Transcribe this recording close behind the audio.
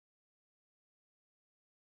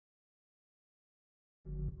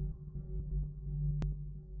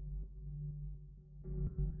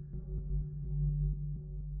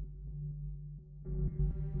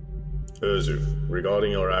Urzu,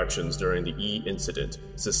 regarding your actions during the E incident,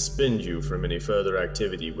 suspend you from any further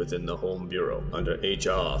activity within the Home Bureau under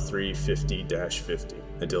HR 350-50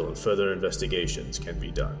 until further investigations can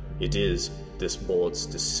be done. It is this board's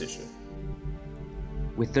decision.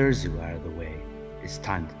 With Urzu out of the way, it's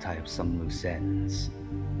time to tie up some loose ends.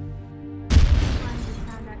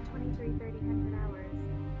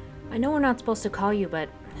 I know we're not supposed to call you, but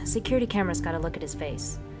security camera's got to look at his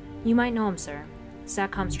face. You might know him, sir.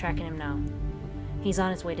 SATCOM's tracking him now. He's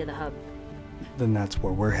on his way to the hub. Then that's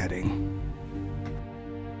where we're heading.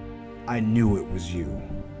 I knew it was you.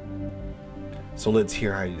 So let's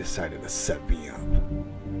hear how you decided to set me up.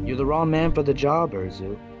 You're the wrong man for the job,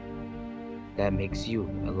 Urzu. That makes you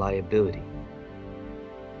a liability.